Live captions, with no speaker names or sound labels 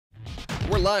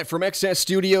We're live from XS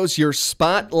Studios. Your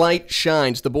spotlight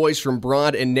shines. The boys from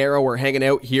Broad and Narrow are hanging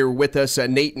out here with us.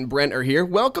 Nate and Brent are here.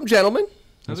 Welcome, gentlemen.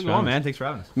 How's it going, man? Thanks for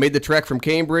having us. Made the trek from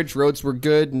Cambridge. Roads were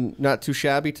good and not too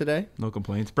shabby today. No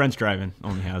complaints. Brent's driving.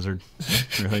 Only hazard,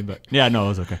 really. But yeah, no, it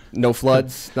was okay. No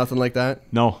floods, nothing like that?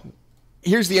 No.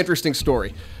 Here's the interesting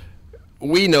story.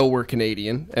 We know we're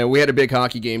Canadian, and we had a big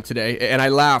hockey game today, and I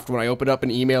laughed when I opened up an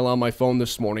email on my phone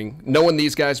this morning. Knowing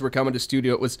these guys were coming to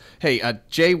studio, it was, hey,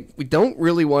 Jay, we don't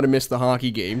really want to miss the hockey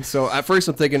game. So at first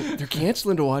I'm thinking, they're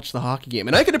canceling to watch the hockey game.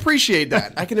 And I can appreciate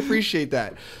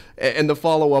that. And the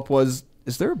follow-up was,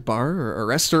 is there a bar or a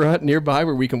restaurant nearby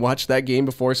where we can watch that game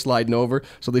before sliding over?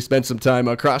 So they spent some time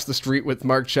across the street with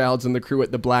Mark Childs and the crew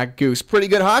at the Black Goose. Pretty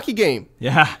good hockey game.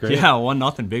 Yeah, great. Yeah,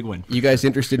 1-0, big win. You guys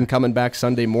interested in coming back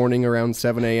Sunday morning around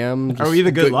 7 a.m.? Are we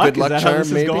the good luck? Is that how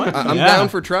this is going? I'm down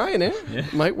for trying it. Yeah.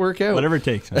 Might work out. Whatever it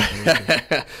takes.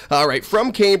 All right,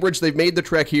 from Cambridge, they've made the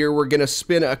trek here. We're going to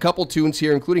spin a couple tunes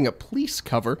here, including a Police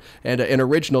cover and an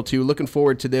original too. Looking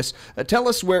forward to this. Tell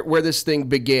us where this thing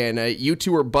began. You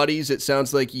two are buddies. It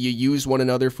sounds like you use one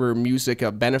another for music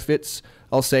benefits,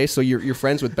 I'll say. So you're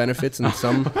friends with benefits and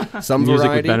some music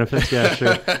variety. With benefits, yeah,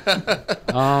 sure.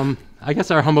 I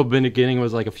guess our humble beginning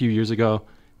was like a few years ago,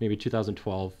 maybe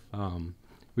 2012.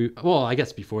 I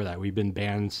guess before that we've been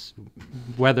bands.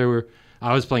 Whether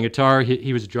I was playing guitar,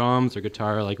 he was drums or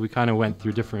guitar. Like we kind of went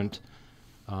through different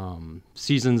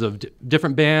seasons of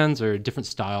different bands or different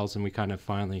styles, and we kind of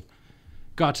finally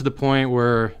got to the point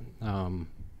where.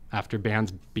 After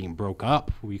bands being broke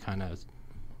up, we kind of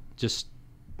just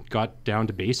got down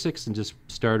to basics and just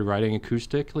started writing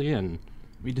acoustically, and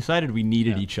we decided we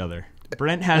needed each other.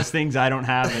 Brent has things I don't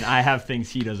have, and I have things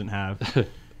he doesn't have,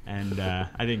 and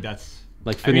I think that's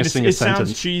like finishing a sentence.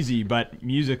 It sounds cheesy, but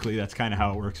musically, that's kind of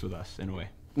how it works with us in a way.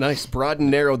 Nice. Broad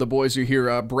and Narrow, the boys are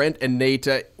here. Brent and Nate,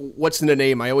 what's in the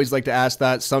name? I always like to ask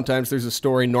that. Sometimes there's a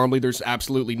story. Normally there's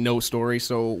absolutely no story.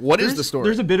 So what is the story?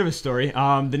 There's a bit of a story.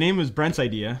 The name was Brent's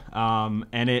idea,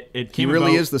 and it came He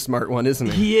really about, is the smart one, isn't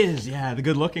he? He is, yeah, the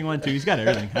good-looking one, too. He's got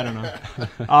everything. I don't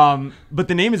know. But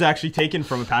the name is actually taken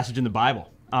from a passage in the Bible,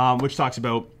 which talks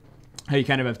about how you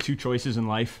kind of have two choices in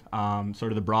life,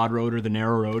 sort of the broad road or the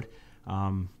narrow road.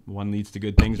 One leads to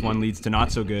good things, one leads to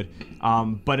not so good.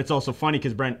 But it's also funny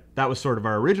because Brent, that was sort of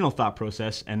our original thought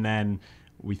process, and then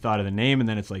we thought of the name, and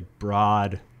then it's like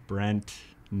Broad, Brent,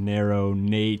 Narrow,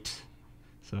 Nate.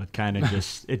 So it kind of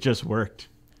just worked.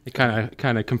 It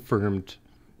kind of confirmed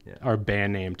our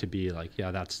band name to be like, yeah,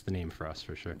 that's the name for us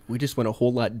for sure. We just went a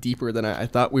whole lot deeper than I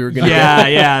thought we were going to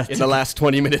go. In the last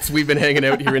 20 minutes we've been hanging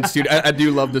out here in studio. I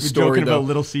do love the story, joking though. about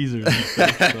Little Caesars. And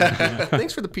stuff, so, yeah.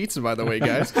 Thanks for the pizza, by the way,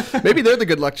 guys. Maybe they're the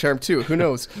good luck charm, too. Who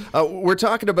knows? We're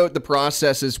talking about the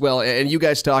process as well, and you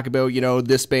guys talk about,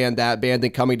 this band, that band,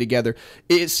 and coming together.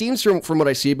 It seems from what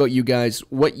I see about you guys,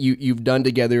 what you've done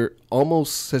together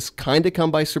almost has kind of come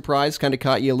by surprise, kind of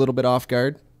caught you a little bit off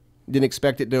guard. Didn't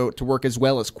expect it to work as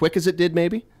well, as quick as it did,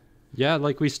 maybe? Yeah,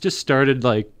 like we just started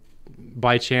like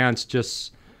by chance,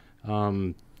 just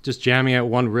jamming out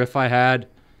one riff I had.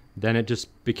 Then it just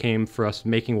became for us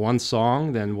making one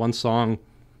song. Then one song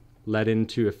led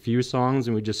into a few songs,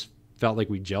 and we just felt like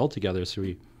we gelled together. So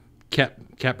we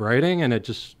kept writing, and it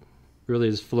just really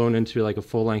has flown into like a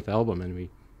full-length album, and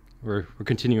we're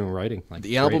continuing writing. Like,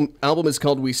 the album is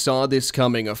called We Saw This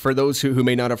Coming. For those who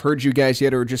may not have heard you guys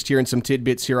yet or just hearing some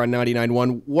tidbits here on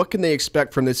 99.1, what can they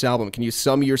expect from this album? Can you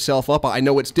sum yourself up? I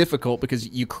know it's difficult because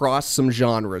you cross some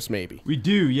genres maybe. We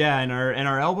do, yeah, and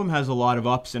our album has a lot of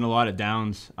ups and a lot of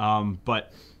downs,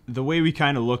 but the way we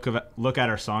kind of look at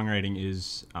our songwriting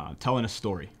is telling a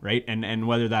story, right? And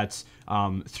whether that's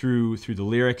through the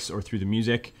lyrics or through the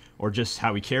music, or just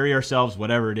how we carry ourselves,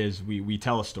 whatever it is, we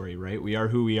tell a story, right? We are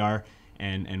who we are,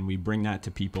 and we bring that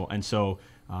to people. And so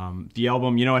the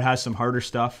album, it has some harder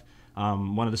stuff.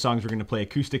 One of the songs we're going to play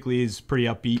acoustically is pretty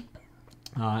upbeat.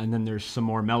 And then there's some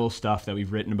more mellow stuff that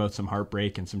we've written about some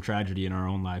heartbreak and some tragedy in our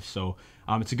own lives. So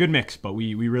it's a good mix, but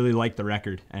we really like the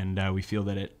record, and we feel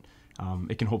that it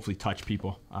can hopefully touch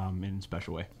people in a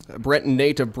special way. Brent and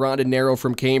Nate of Broad and Narrow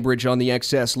from Cambridge on the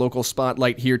XS local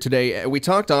spotlight here today. We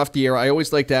talked off the air. I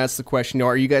always like to ask the question,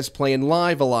 are you guys playing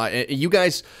live a lot? You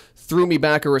guys threw me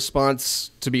back a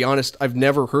response, to be honest, I've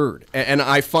never heard. And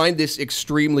I find this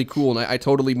extremely cool, and I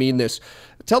totally mean this.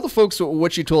 Tell the folks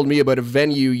what you told me about a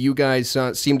venue you guys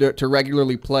seem to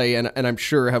regularly play, and I'm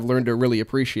sure have learned to really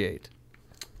appreciate.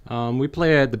 We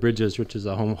play at the Bridges, which is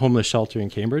a homeless shelter in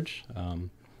Cambridge.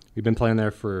 We've been playing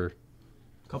there for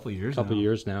a couple of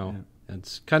years now. Yeah.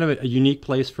 It's kind of a unique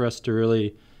place for us to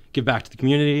really give back to the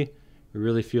community. We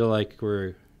really feel like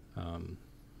we're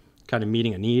kind of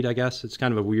meeting a need, I guess. It's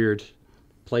kind of a weird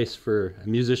place for a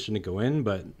musician to go in,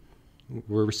 but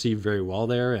we're received very well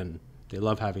there, and they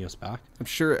love having us back. I'm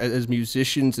sure as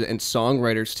musicians and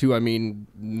songwriters too, I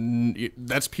mean,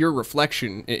 that's pure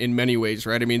reflection in many ways,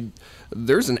 right? I mean,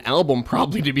 there's an album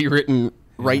probably to be written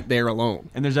right there alone.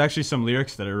 And there's actually some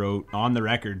lyrics that I wrote on the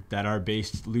record that are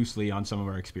based loosely on some of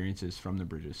our experiences from the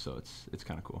bridges, so it's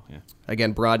kind of cool, yeah.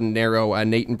 Again, Broad and Narrow,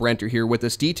 Nate and Brent are here with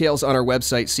us. Details on our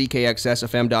website,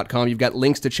 ckxsfm.com. You've got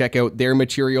links to check out their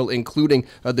material, including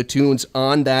the tunes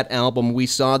on that album. We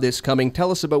Saw This Coming.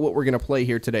 Tell us about what we're going to play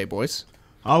here today, boys.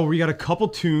 Oh, we got a couple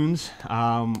tunes. You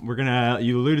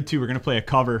alluded to, we're gonna play a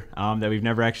cover that we've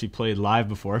never actually played live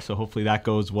before, so hopefully that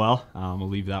goes well. We'll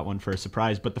leave that one for a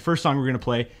surprise. But the first song we're gonna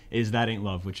play is That Ain't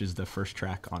Love, which is the first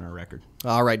track on our record.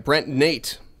 All right, Brent and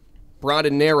Nate, Broad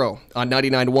and Narrow on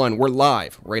 99.1. We're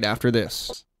live right after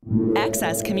this.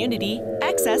 Access Community,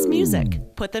 Access Music.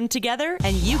 Put them together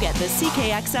and you get the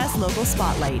CKXS local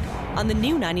spotlight on the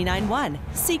new 99.1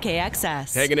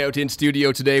 CKXS. Hanging out in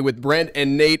studio today with Brent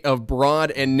and Nate of Broad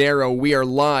and Narrow. We are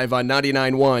live on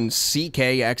 99.1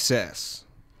 CKXS.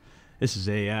 This is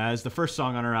the first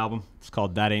song on our album. It's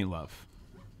called That Ain't Love.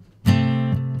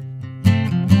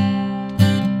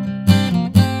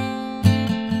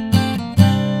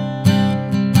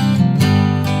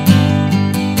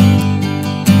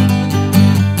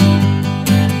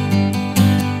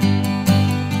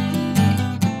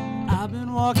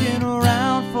 Walking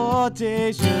around for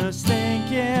days just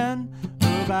thinking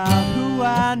about who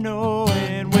I know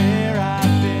and where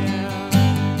I've been.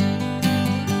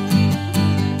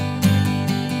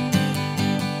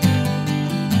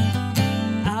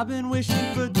 I've been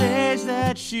wishing for days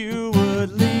that you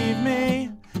would leave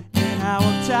me, and how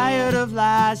I'm tired of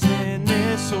lies in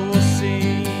this whole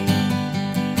scene.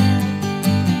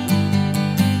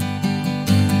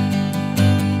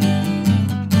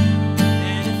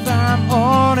 I'm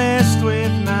honest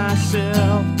with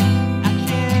myself, I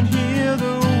can hear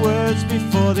the words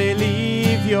before they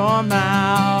leave your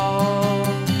mouth.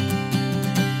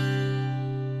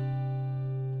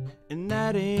 And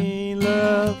that ain't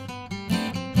love.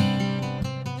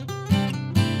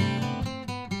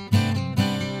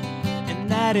 And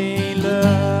that ain't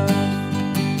love.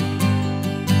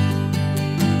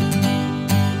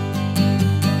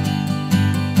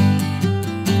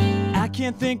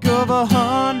 Can't think of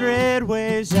 100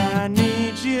 ways I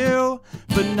need you,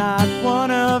 but not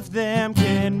one of them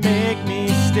can make me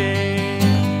stay.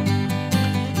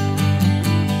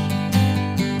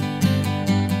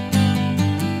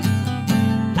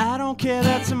 I don't care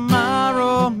that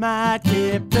tomorrow might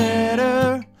get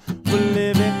better. We're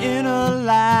living in a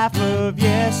life of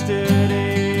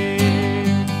yesterday.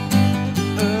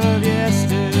 Of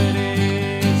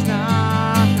yesterdays,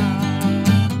 nah, nah.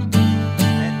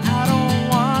 And I don't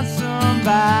want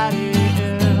somebody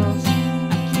else.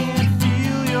 I can't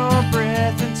feel your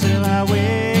breath until I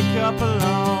wake up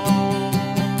alone.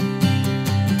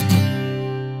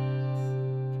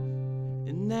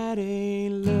 And that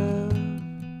ain't love.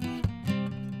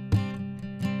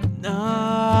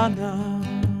 Nah, nah.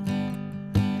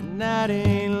 And that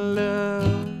ain't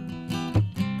love.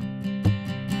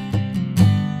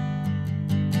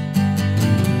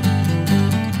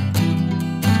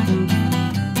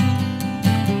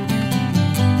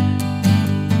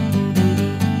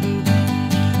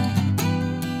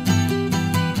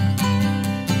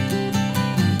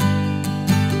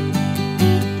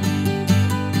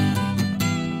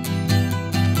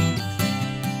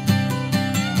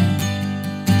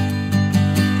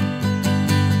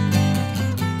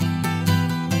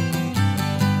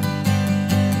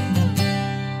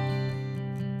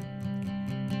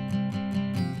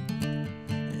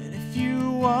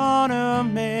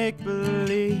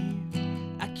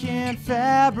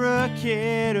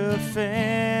 Fabricate a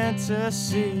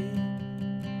fantasy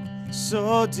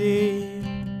so deep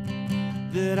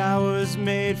that I was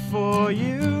made for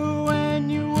you and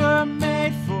you were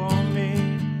made for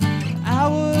me. I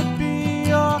would be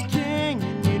your king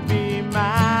and you'd be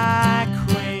my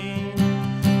queen.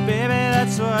 Baby,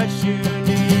 that's what you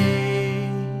need.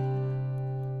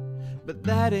 But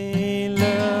that ain't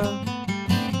love.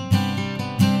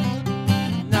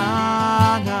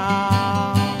 Nah, nah.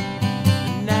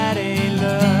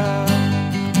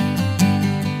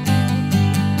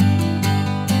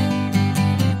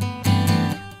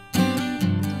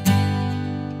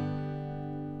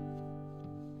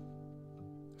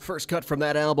 First cut from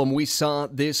that album, We Saw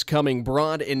This Coming.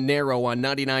 Broad and Narrow on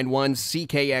 99.1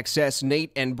 CKXS.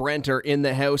 Nate and Brent are in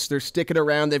the house. They're sticking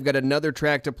around. They've got another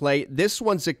track to play. This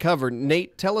one's a cover.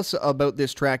 Nate, tell us about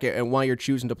this track and why you're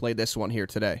choosing to play this one here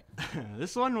today.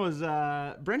 This one was,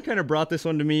 Brent kind of brought this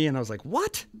one to me, and I was like,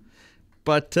 what?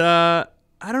 But I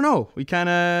don't know. We kind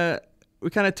of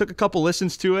took a couple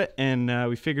listens to it, and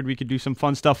we figured we could do some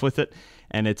fun stuff with it.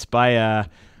 And it's by a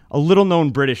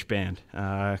little-known British band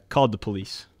called The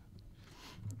Police.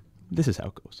 This is how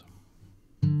it goes.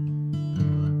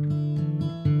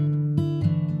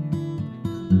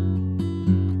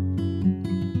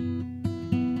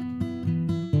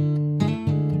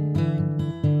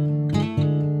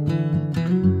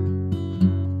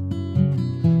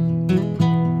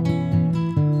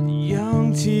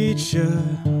 Teacher,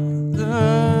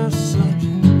 the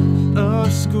subject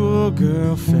of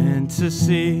schoolgirl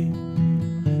fantasy.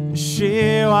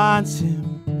 She wants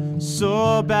him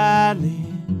so badly,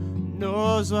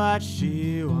 knows what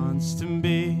she wants to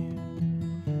be.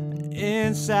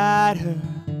 Inside her,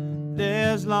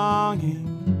 there's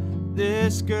longing.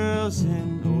 This girl's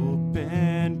an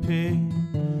open pig.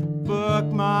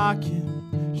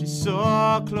 Bookmarking, she's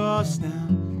so close now.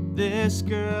 This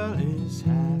girl is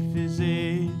half his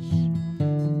age.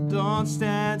 Don't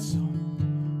stand so,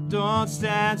 don't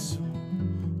stand so,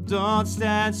 don't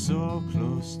stand so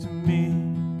close to me.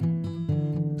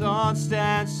 Don't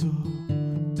stand so,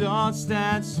 don't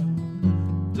stand so,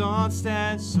 don't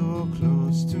stand so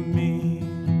close to me.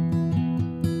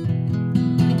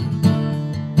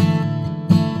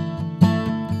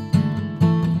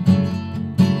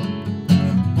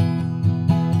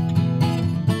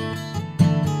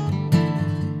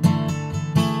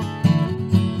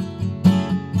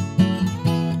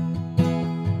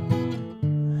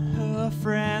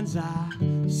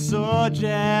 So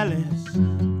jealous,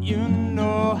 you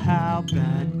know how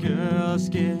bad girls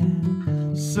get.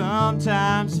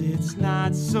 Sometimes it's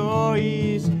not so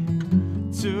easy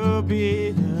to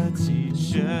be the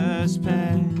teacher's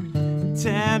pet.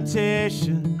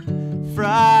 Temptation,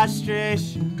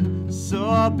 frustration,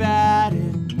 so bad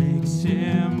it makes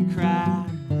him cry.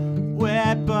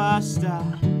 Wet bus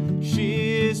stop,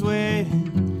 she's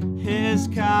waiting, his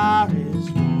car is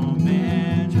warm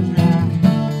and dry.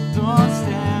 Don't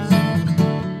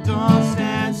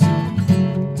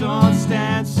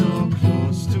stand so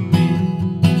close to me.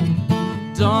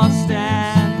 Don't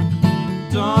stand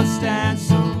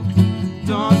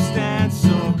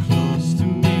so close to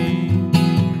me.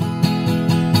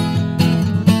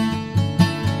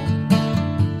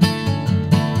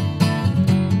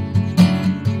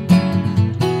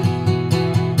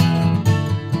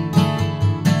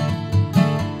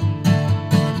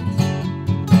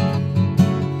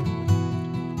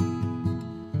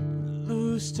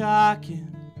 Loose talking,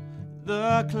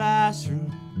 the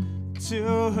classroom,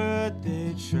 to hurt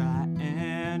they try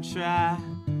and try.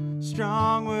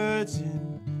 Strong words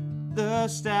in the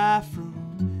staff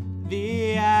room,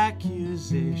 the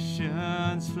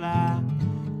accusations fly.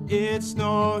 It's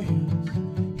no use,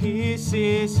 he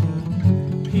sees her,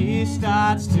 he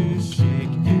starts to shake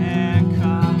and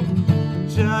cough.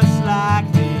 Just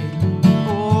like the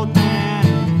old man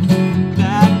in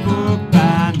that book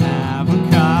by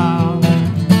Nabokov.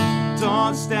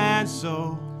 Don't stand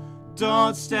so,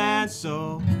 don't stand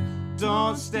so,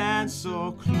 don't stand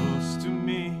so close to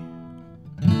me.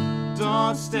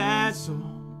 Don't stand so,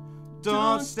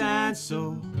 don't stand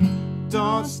so,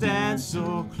 don't stand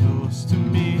so close to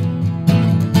me.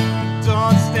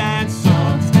 Don't stand so,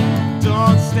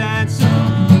 don't stand so,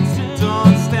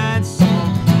 don't stand so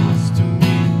close to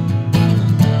me.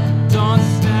 Don't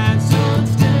stand so,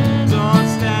 don't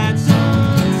stand so,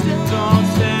 don't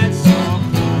stand so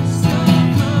close to me.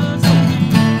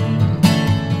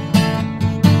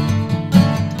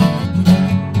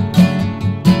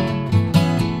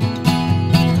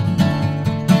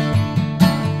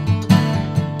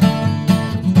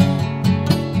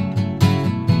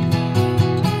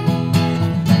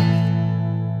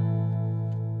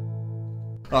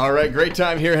 All right, great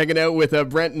time here hanging out with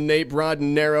Brent and Nate, Broad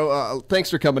and Narrow. Thanks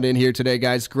for coming in here today,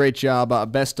 guys. Great job.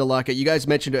 Best of luck. You guys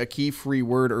mentioned a key free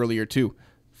word earlier, too.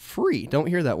 Free. Don't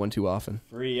hear that one too often.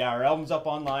 Free, yeah. Our album's up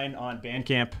online on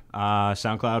BandCamp,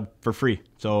 SoundCloud for free.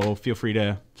 So feel free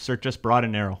to search us Broad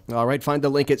and Narrow. All right, find the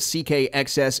link at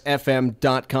ckxsfm.com.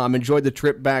 Enjoy the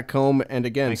trip back home. And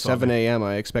again, Thanks, 7 a.m.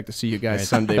 I expect to see you guys Right.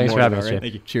 Sunday Thanks for morning. having us, All right? Jay.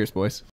 Thank you. Cheers, boys.